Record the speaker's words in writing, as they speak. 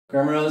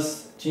Grandma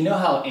Rose, do you know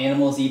how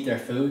animals eat their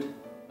food?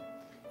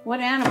 What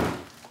animal?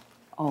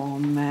 Oh,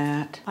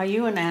 Matt. Are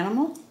you an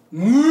animal?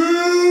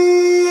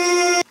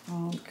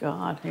 Oh,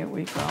 God. Here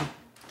we go.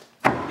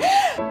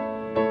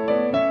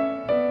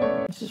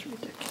 This is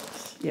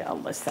ridiculous. Yeah,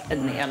 listen,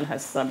 in the end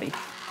has subby.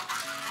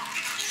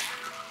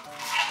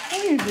 What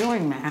are you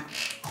doing, Matt?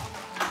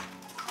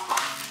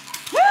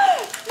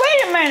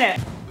 Wait a minute!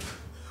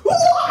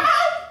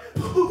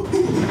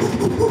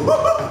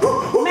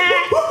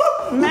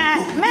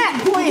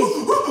 Matt,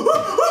 please!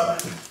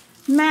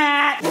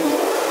 Matt!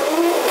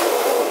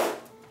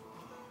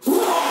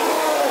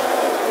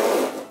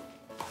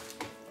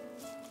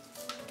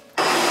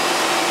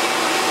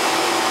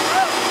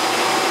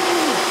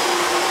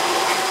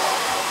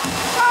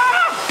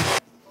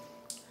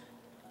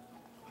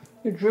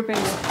 You're dripping.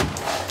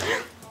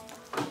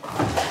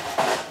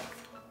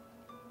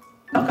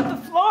 Look at the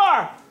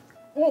floor!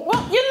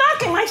 Well, you're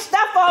knocking my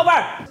stuff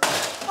over!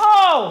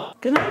 Oh!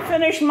 Can I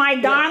finish my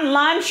darn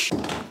lunch?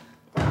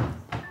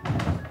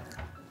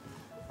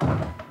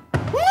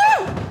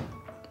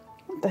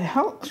 What the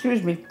hell?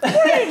 Excuse me. What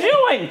are you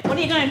doing? What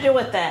are you going to do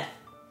with that?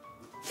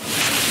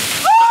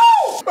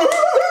 Oh!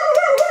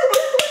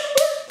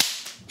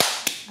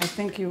 I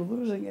think you're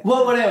losing it.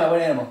 What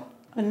animal?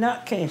 A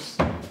nutcase.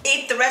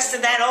 Eat the rest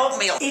of that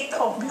oatmeal. Eat the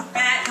oatmeal.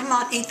 Matt, come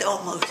on, eat the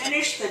oatmeal.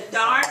 Finish the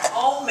darn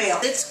oatmeal.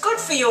 It's good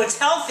for you. It's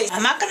healthy.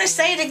 I'm not going to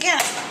say it again.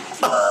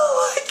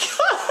 Oh, my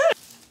God.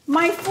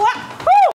 My foot.